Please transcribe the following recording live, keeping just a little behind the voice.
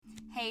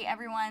Hey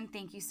everyone,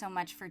 thank you so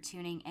much for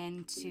tuning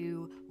in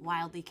to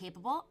Wildly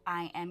Capable.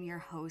 I am your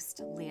host,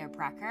 Leah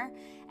Brecker,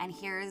 and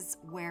here's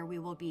where we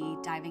will be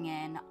diving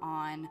in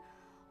on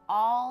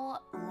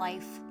all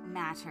life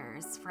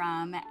matters,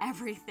 from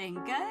everything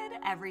good,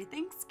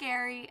 everything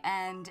scary,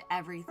 and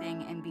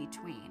everything in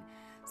between.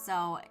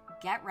 So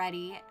get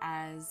ready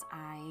as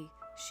I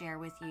share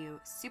with you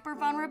Super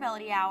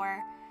Vulnerability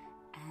Hour,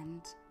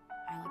 and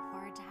I look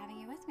forward to having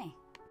you with me.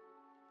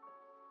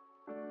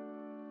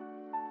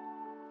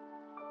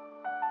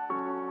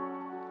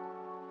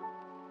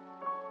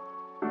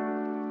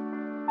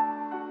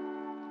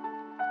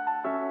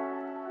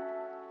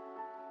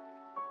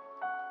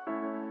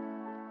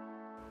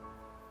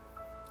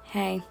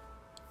 Hey,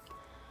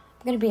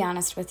 I'm going to be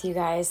honest with you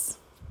guys.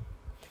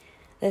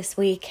 This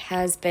week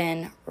has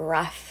been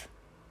rough.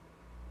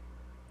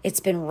 It's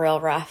been real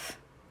rough.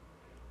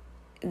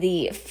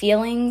 The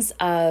feelings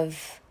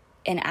of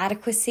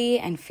inadequacy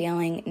and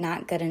feeling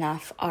not good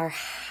enough are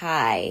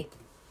high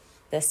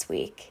this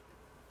week,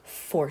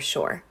 for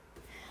sure.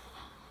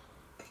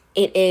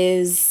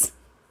 It's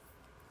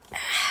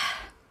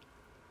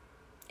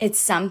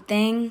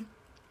something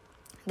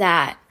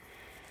that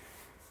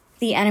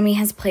the enemy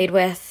has played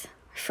with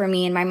for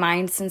me in my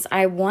mind since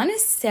I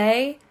was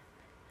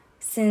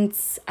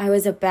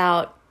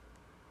about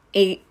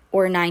 8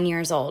 or 9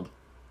 years old,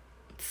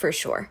 for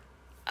sure,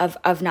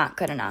 of not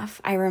good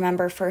enough. I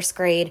remember first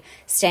grade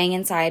staying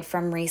inside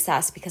from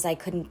recess because I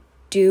couldn't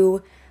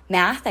do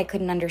math. I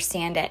couldn't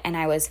understand it, and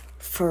I was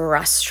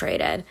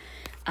frustrated.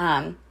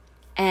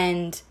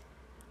 And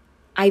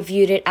I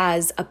viewed it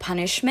as a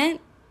punishment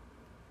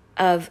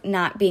of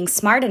not being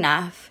smart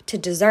enough to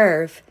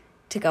deserve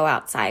to go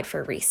outside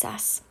for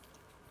recess.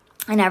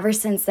 And ever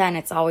since then,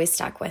 it's always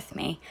stuck with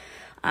me.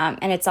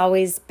 And it's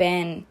always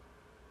been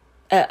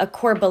a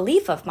core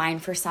belief of mine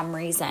for some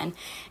reason.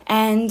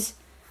 And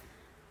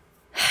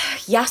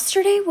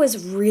yesterday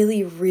was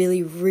really,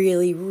 really,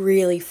 really,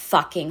 really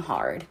fucking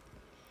hard.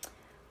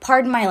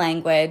 Pardon my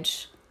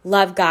language.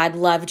 Love God,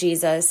 love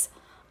Jesus.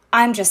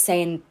 I'm just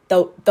saying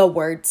the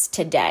words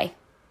today.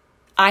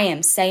 I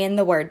am saying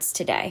the words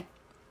today.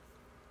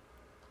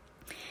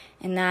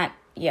 And that,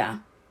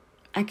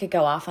 I could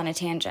go off on a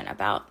tangent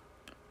about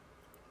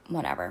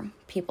whatever,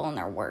 people and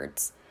their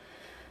words.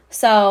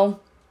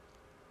 So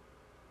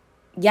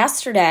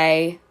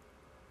yesterday,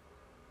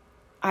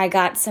 I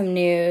got some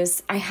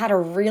news. I had a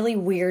really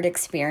weird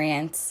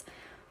experience.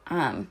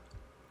 And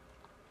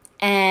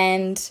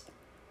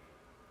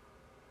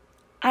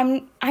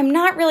I'm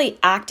not really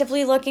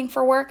actively looking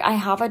for work. I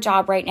have a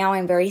job right now.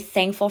 I'm very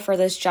thankful for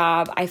this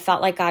job. I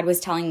felt like God was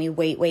telling me,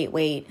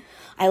 wait.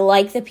 I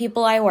like the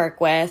people I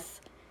work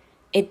with.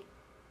 It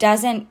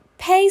doesn't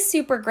pay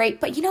super great,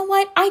 but you know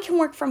what? I can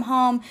work from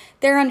home.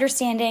 They're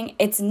understanding.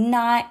 It's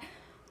not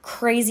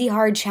crazy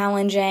hard,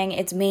 challenging.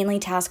 It's mainly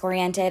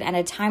task-oriented. And at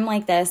a time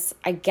like this,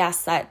 I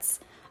guess that's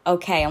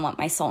okay and what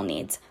my soul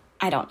needs.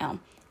 I don't know.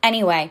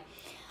 Anyway,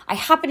 I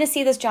happened to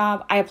see this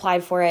job. I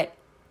applied for it.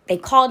 They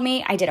called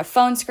me. I did a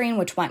phone screen,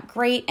 which went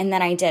great. And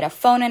then I did a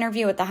phone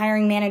interview with the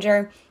hiring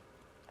manager.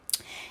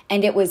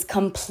 And it was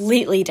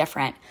completely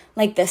different.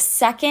 Like the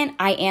second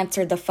I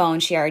answered the phone,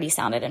 she already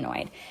sounded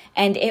annoyed.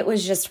 And it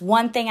was just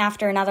one thing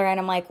after another. And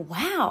I'm like,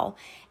 wow.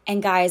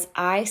 And guys,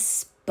 I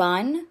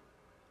spun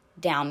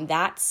down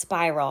that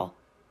spiral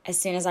as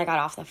soon as I got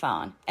off the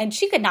phone. And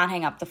she could not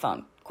hang up the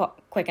phone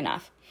quick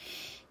enough.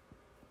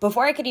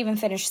 Before I could even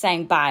finish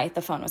saying bye,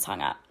 the phone was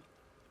hung up.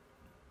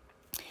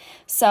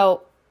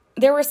 So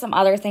there were some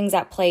other things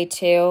at play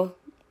too,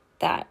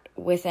 that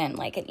within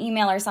like an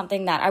email or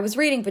something that I was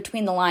reading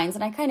between the lines,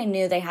 and I kind of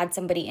knew they had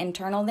somebody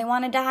internal they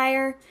wanted to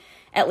hire.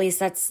 At least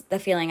that's the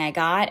feeling I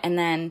got. And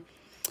then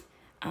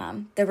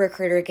the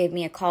recruiter gave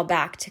me a call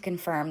back to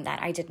confirm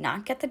that I did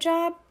not get the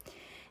job.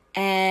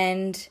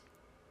 And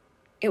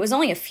it was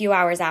only a few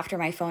hours after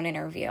my phone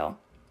interview.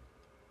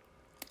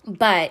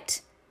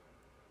 But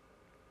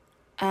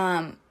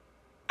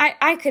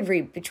I could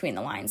read between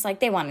the lines. Like,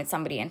 they wanted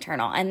somebody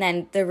internal. And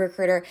then the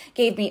recruiter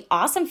gave me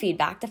awesome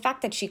feedback. The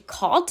fact that she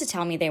called to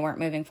tell me they weren't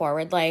moving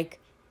forward, like,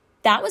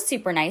 that was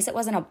super nice. It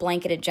wasn't a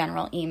blanketed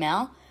general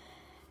email.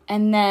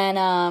 And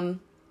then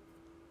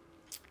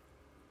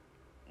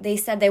they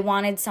said they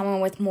wanted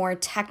someone with more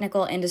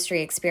technical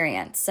industry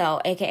experience.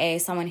 So, AKA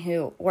someone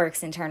who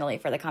works internally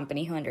for the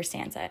company who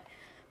understands it.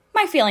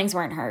 My feelings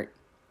weren't hurt.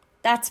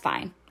 That's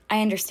fine.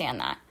 I understand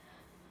that.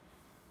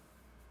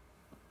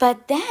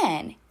 But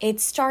then it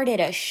started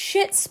a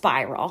shit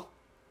spiral.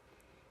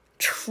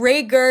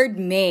 Triggered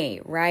me,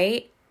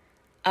 right?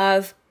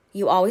 Of,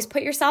 you always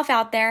put yourself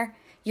out there.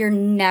 You're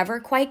never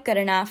quite good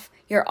enough.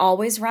 You're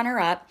always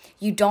runner-up.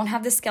 You don't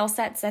have the skill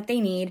sets that they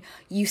need.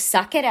 You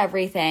suck at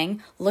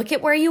everything. Look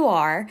at where you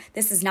are.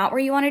 This is not where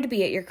you wanted to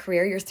be at your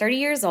career. You're 30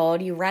 years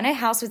old. You rent a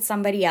house with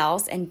somebody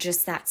else, and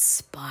just that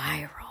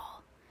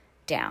spiral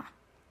down.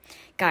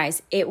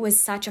 Guys, it was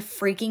such a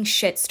freaking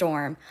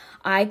shitstorm.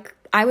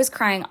 I was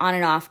crying on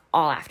and off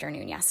all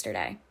afternoon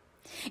yesterday.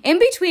 In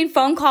between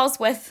phone calls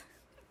with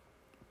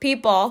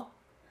people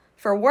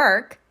for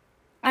work,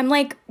 I'm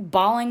like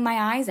bawling my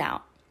eyes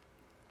out.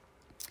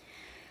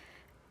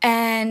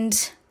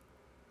 And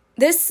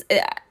this,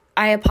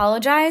 I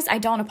apologize. I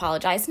don't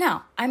apologize.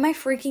 No, I'm my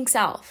freaking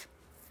self.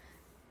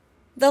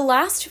 The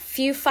last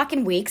few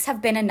fucking weeks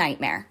have been a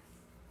nightmare.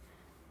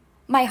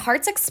 My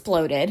heart's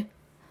exploded.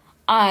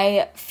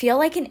 I feel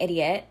like an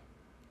idiot.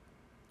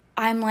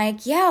 I'm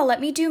like, yeah,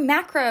 let me do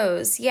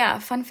macros. Yeah,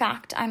 fun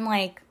fact, I'm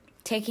like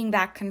taking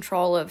back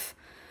control of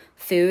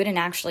food and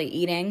actually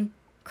eating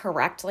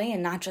correctly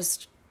and not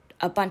just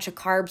a bunch of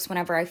carbs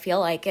whenever I feel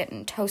like it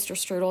and toaster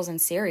strudels and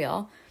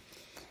cereal.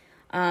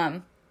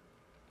 And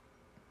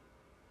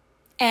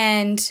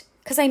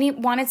because I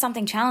wanted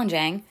something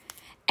challenging,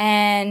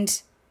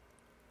 and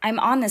I'm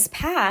on this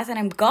path and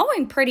I'm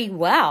going pretty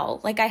well.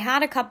 Like, I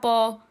had a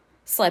couple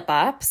slip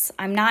ups.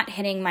 I'm not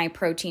hitting my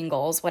protein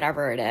goals,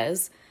 whatever it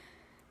is.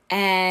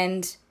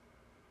 And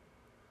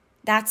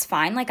that's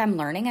fine. Like, I'm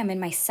learning. I'm in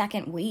my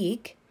second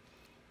week.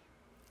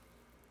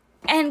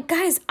 And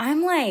guys,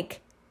 I'm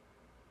like,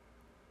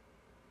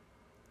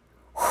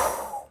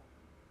 whew.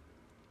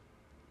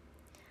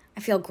 I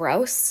feel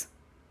gross.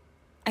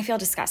 I feel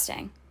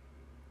disgusting.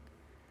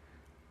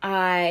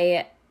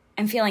 I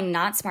am feeling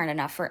not smart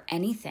enough for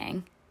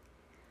anything.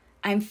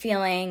 I'm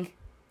feeling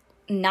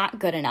not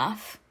good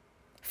enough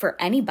for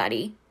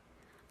anybody.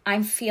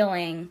 I'm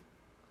feeling,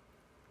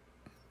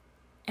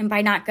 and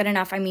by not good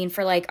enough, I mean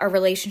for like a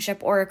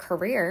relationship or a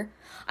career.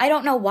 I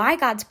don't know why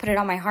God's put it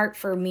on my heart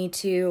for me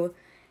to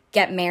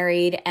get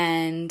married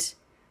and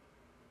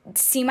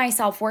see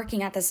myself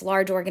working at this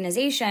large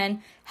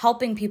organization,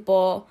 helping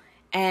people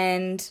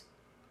and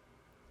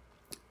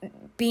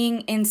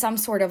being in some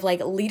sort of like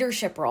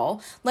leadership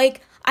role.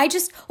 Like,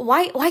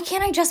 why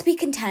can't I just be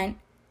content?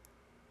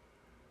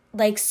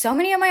 Like so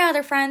many of my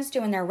other friends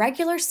doing their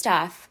regular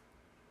stuff.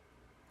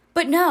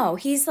 But no,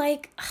 he's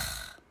like,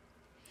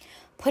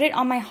 put it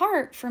on my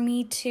heart for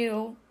me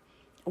to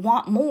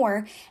want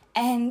more.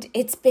 And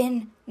it's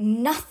been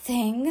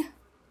nothing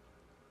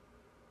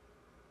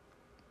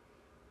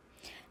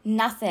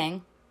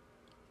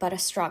but a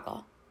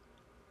struggle.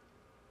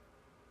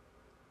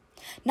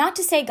 Not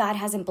to say God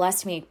hasn't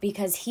blessed me,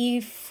 because he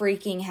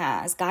freaking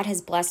has. God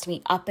has blessed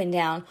me up and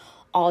down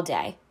all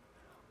day.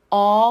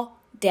 All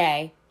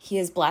day he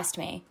has blessed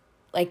me.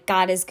 Like,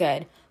 God is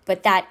good.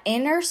 But that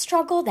inner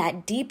struggle,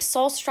 that deep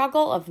soul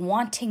struggle of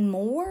wanting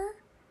more,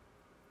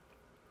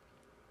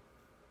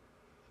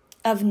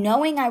 of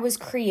knowing I was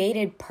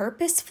created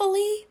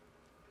purposefully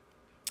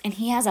and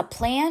he has a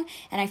plan,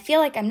 and I feel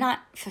like I'm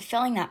not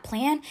fulfilling that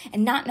plan,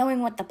 and not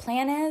knowing what the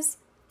plan is,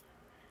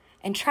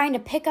 and trying to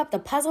pick up the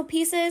puzzle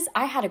pieces.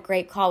 I had a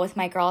great call with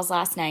my girls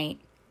last night.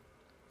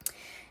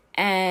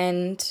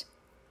 And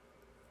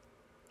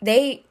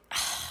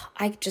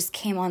I just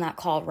came on that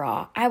call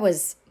raw. I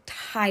was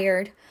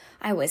tired.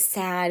 I was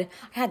sad.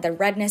 I had the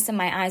redness in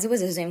my eyes. It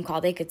was a Zoom call.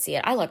 They could see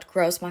it. I looked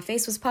gross. My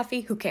face was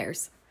puffy. Who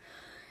cares?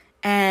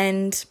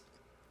 And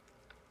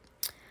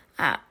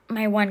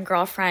my one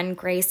girlfriend,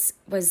 Grace,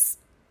 was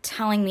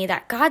telling me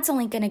that God's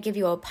only going to give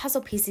you a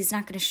puzzle piece. He's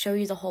not going to show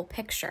you the whole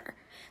picture.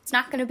 It's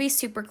not going to be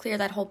super clear,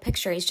 that whole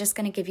picture. He's just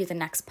going to give you the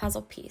next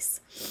puzzle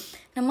piece.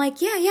 And I'm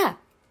like, yep,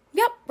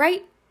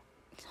 right.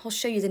 He'll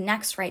show you the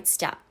next right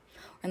step.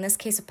 Or in this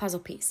case, a puzzle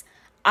piece.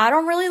 I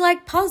don't really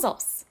like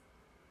puzzles.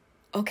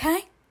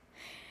 Okay?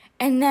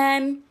 And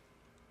then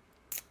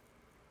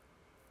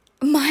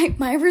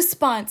my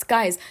response,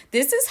 guys,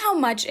 this is how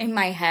much in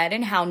my head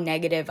and how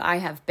negative I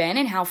have been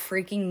and how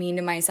freaking mean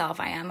to myself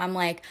I am. I'm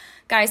like,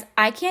 guys,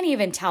 I can't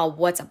even tell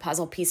what's a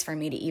puzzle piece for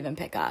me to even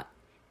pick up.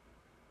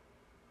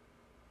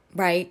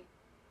 Right?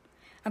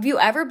 Have you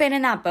ever been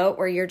in that boat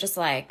where you're just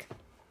like,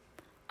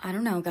 I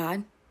don't know,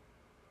 God.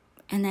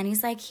 And then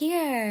he's like,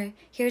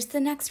 here's the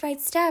next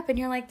right step. And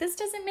you're like, this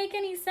doesn't make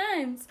any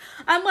sense.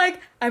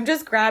 I'm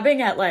just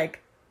grabbing at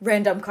like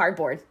random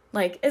cardboard.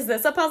 Like, is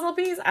this a puzzle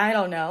piece? I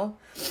don't know.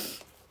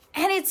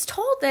 And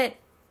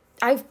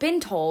I've been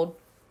told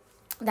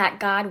that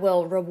God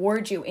will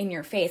reward you in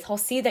your faith. He'll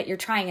see that you're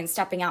trying and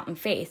stepping out in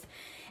faith.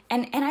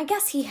 And I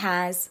guess he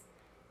has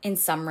in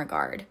some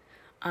regard.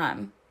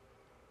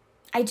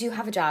 I do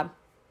have a job.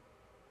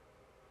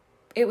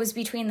 It was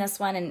between this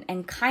one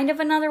and kind of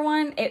another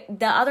one.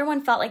 The other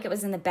one felt like it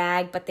was in the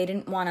bag, but they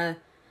didn't want to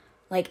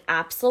like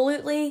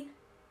absolutely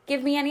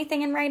give me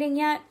anything in writing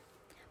yet.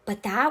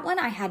 But that one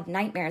I had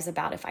nightmares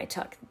about if I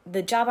took.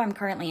 The job I'm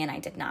currently in, I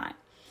did not.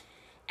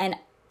 And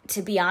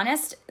to be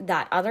honest,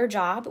 that other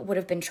job would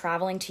have been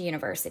traveling to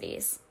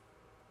universities.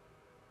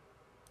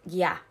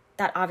 Yeah,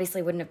 that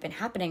obviously wouldn't have been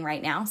happening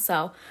right now.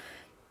 So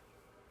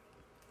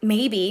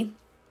maybe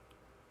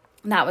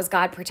that was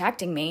God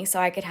protecting me so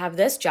I could have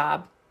this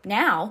job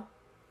now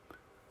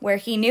where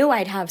he knew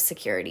I'd have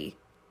security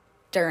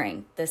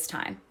during this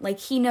time. Like,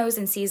 he knows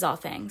and sees all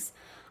things.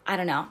 I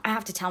don't know. I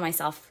have to tell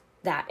myself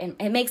that. And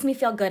it makes me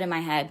feel good in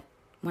my head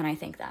when I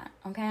think that,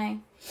 okay?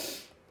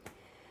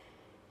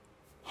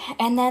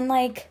 And then,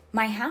 like,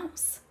 my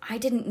house. I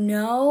didn't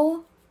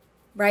know,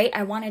 right?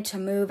 I wanted to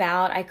move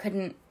out. I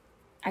couldn't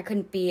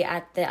be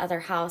at the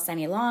other house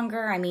any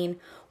longer. I mean,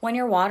 when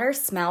your water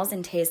smells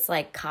and tastes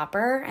like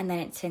copper and then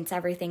it tints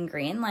everything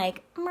green,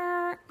 like,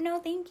 no,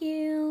 thank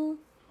you.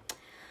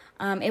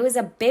 It was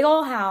a big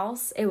old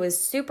house. It was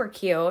super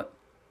cute.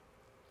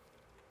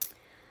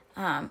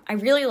 I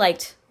really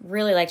liked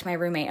my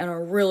roommate, and I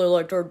really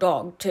liked her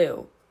dog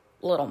too,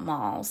 little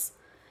Malls.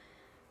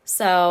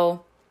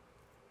 So,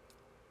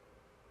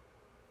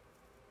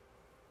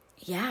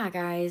 yeah,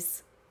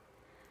 guys.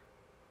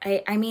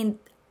 I mean,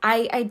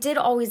 I did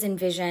always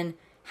envision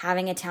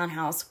having a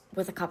townhouse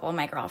with a couple of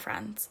my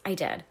girlfriends. I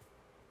did.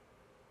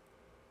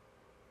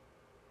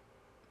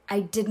 I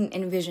didn't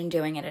envision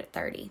doing it at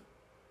 30.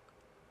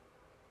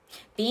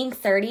 Being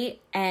 30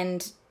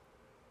 and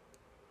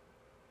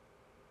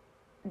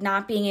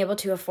not being able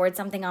to afford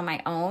something on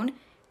my own,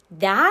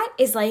 that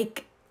is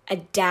like a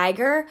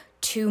dagger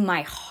to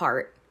my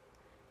heart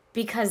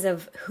because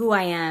of who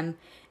I am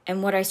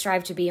and what I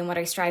strive to be and what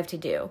I strive to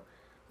do.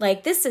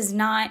 Like, this is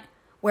not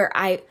where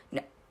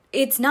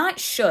it's not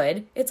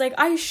should. It's like,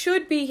 I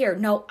should be here.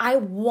 No, I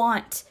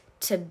want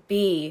to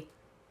be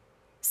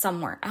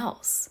somewhere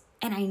else.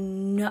 And I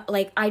know,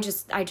 like, I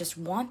just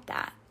want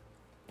that.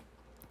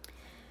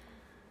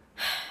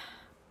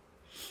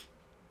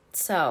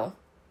 So,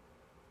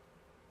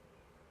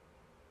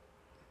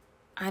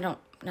 I don't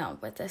know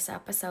what this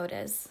episode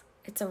is.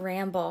 It's a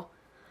ramble.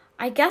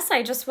 I guess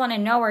I just want to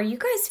know, are you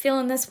guys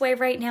feeling this way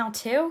right now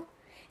too?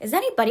 Is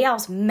anybody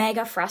else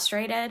mega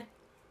frustrated?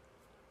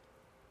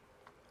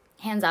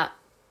 Hands up.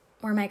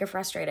 We're mega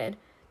frustrated.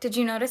 Did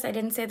you notice I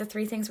didn't say the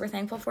 3 things we're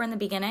thankful for in the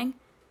beginning?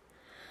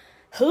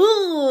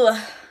 Ooh.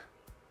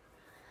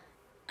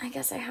 I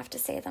guess I have to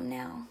say them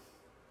now.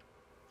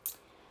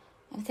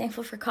 I'm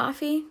thankful for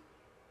coffee.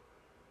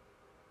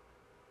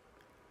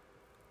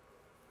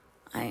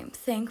 I'm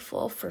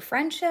thankful for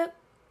friendship.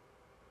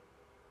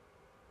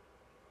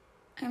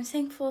 I'm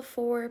thankful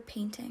for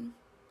painting,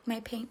 my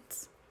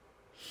paints.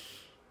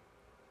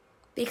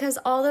 Because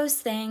all those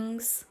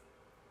things,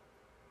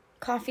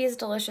 coffee is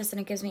delicious and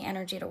it gives me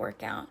energy to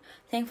work out.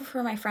 Thankful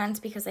for my friends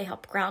because they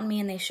help ground me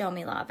and they show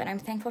me love. And I'm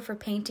thankful for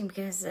painting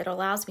because it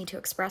allows me to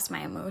express my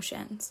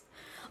emotions.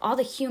 All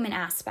the human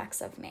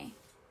aspects of me,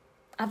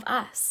 of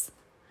us.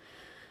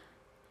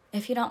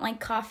 If you don't like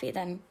coffee,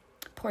 then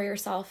pour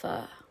yourself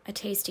a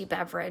tasty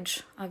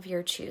beverage of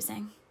your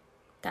choosing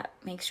that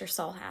makes your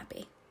soul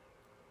happy.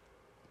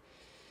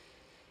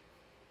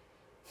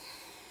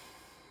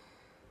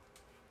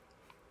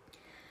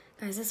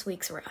 Guys, this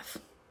week's rough.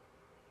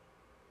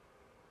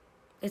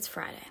 It's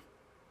Friday.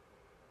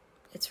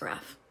 It's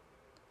rough.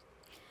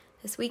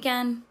 This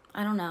weekend,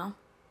 I don't know.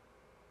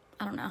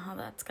 I don't know how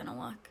that's gonna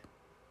look.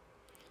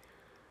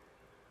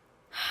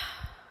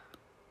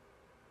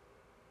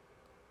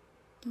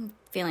 I'm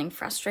feeling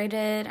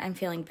frustrated. I'm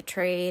feeling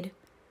betrayed.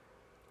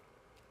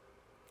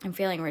 I'm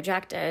feeling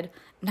rejected.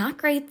 Not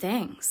great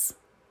things.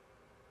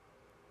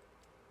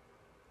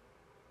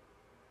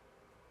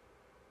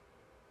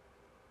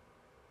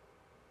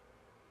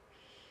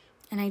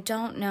 And I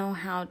don't know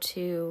how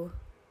to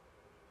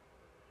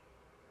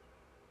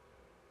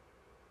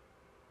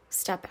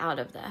step out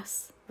of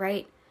this,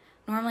 right?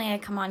 Normally I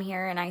come on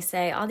here and I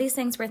say all these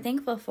things we're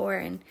thankful for,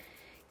 and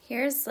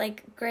here's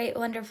like great,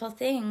 wonderful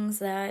things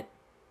that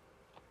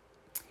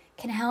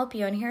can help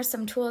you, and here's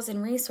some tools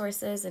and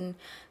resources and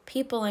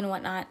people and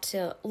whatnot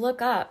to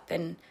look up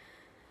and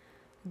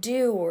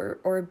do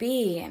or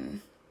be.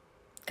 And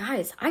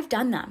guys, I've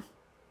done them.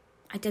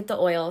 I did the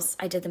oils,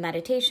 I did the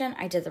meditation,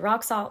 I did the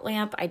rock salt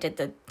lamp, I did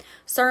the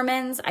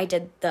sermons, I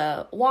did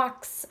the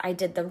walks, I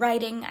did the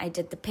writing, I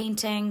did the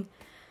painting,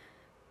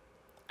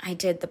 I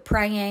did the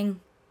praying.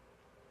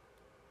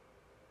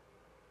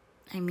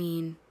 I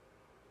mean,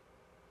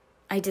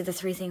 I did the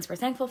 3 things we're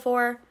thankful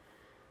for.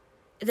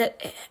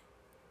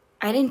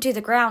 I didn't do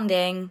the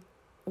grounding.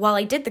 Well,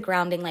 I did the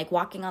grounding, like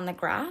walking on the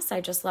grass. I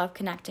just love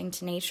connecting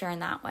to nature in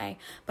that way.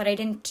 But I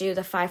didn't do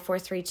the 5, 4,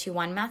 3, 2,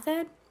 1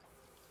 method.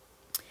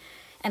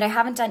 And I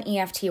haven't done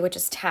EFT, which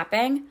is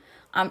tapping.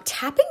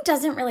 Tapping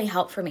doesn't really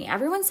help for me.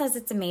 Everyone says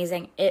it's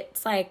amazing.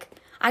 It's like,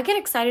 I get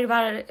excited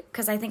about it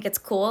because I think it's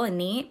cool and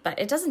neat, but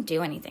it doesn't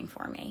do anything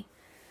for me.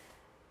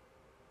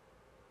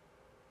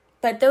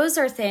 But those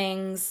are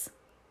things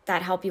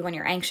that help you when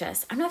you're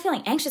anxious. I'm not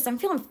feeling anxious. I'm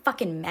feeling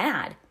fucking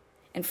mad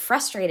and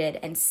frustrated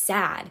and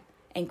sad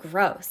and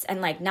gross and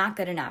like not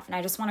good enough. And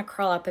I just want to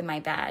curl up in my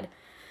bed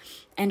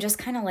and just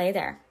kind of lay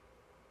there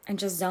and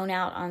just zone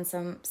out on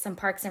some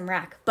Parks and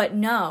Rec. But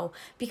no,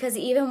 because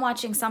even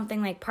watching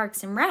something like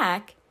Parks and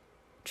Rec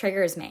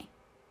triggers me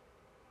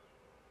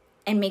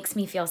and makes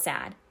me feel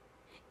sad.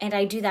 And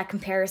I do that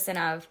comparison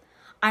of,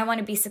 I want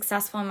to be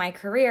successful in my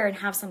career and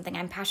have something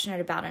I'm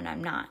passionate about and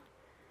I'm not.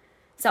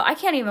 So I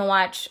can't even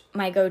watch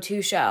my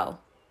go-to show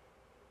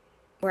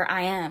where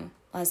I am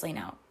Leslie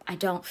Knope. I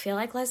don't feel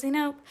like Leslie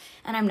Knope,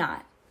 and I'm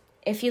not.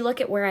 If you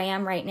look at where I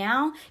am right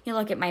now, you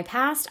look at my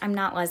past, I'm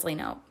not Leslie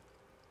Knope.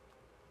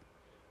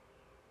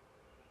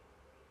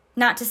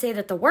 Not to say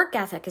that the work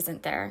ethic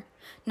isn't there.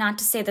 Not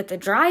to say that the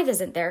drive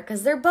isn't there,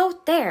 because they're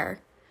both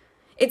there.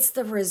 It's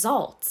the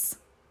results,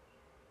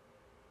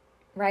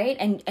 right?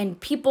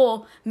 And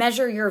people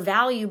measure your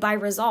value by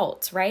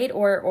results, right?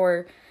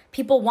 Or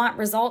people want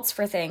results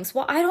for things.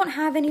 Well, I don't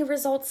have any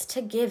results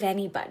to give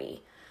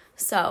anybody.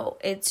 So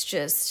it's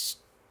just,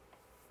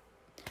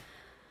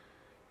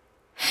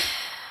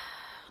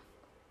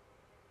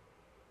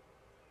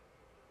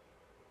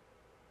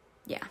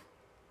 yeah.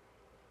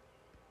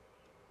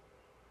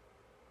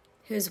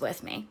 Who's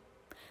with me?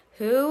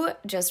 Who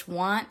just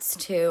wants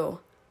to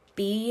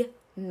be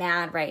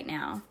mad right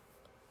now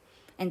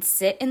and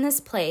sit in this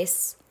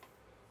place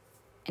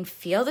and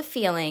feel the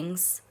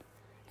feelings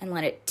and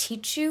let it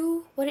teach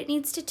you what it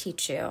needs to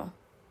teach you?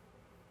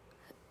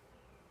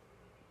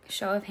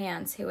 Show of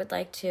hands, who would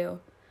like to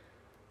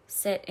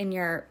sit in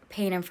your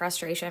pain and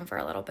frustration for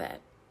a little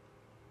bit?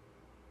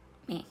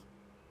 Me.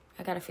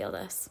 I gotta feel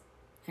this.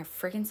 It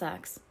freaking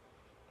sucks.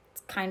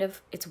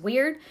 It's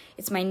weird.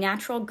 It's my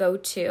natural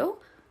go-to.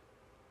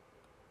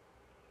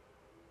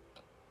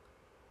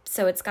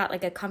 So it's got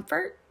like a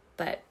comfort,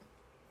 but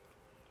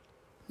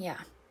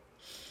yeah.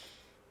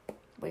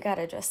 We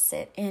gotta just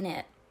sit in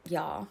it,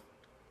 y'all.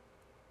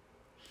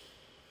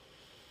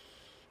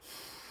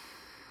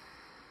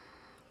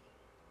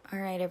 All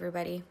right,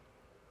 everybody.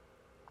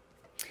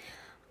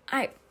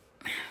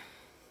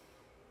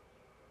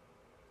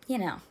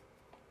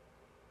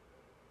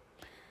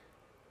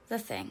 The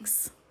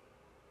things.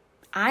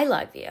 I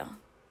love you.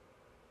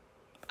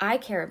 I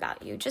care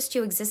about you. Just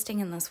you existing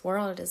in this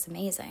world is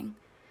amazing.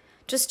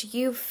 Just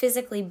you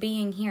physically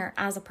being here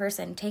as a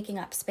person, taking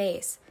up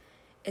space,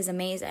 is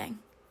amazing.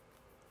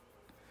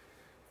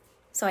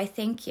 So I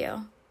thank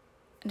you,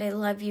 and I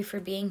love you for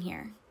being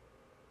here.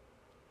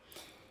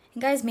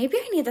 And guys, maybe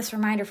I need this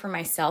reminder for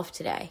myself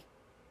today.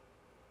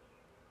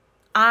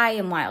 I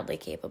am wildly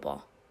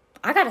capable.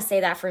 I gotta say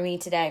that for me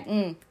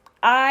today.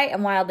 I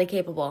am wildly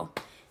capable.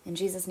 In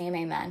Jesus' name,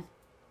 amen.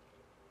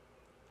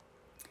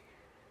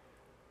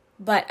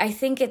 But I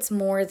think it's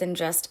more than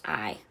just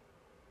I.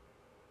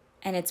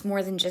 And it's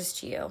more than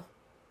just you.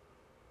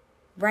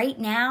 Right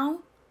now,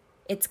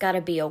 it's got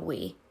to be a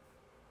we.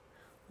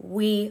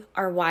 We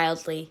are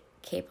wildly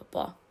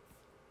capable.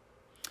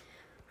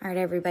 All right,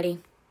 everybody.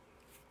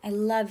 I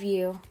love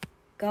you.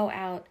 Go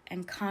out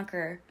and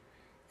conquer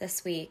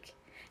this week.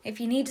 If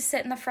you need to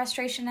sit in the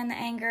frustration and the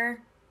anger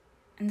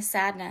and the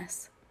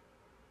sadness,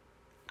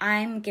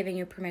 I'm giving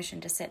you permission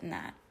to sit in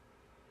that.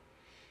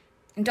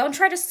 And don't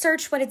try to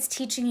search what it's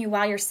teaching you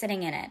while you're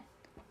sitting in it.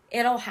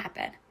 It'll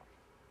happen.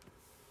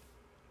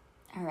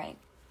 All right.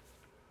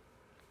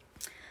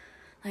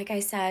 Like I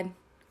said,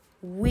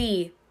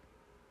 we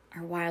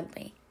are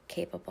wildly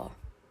capable.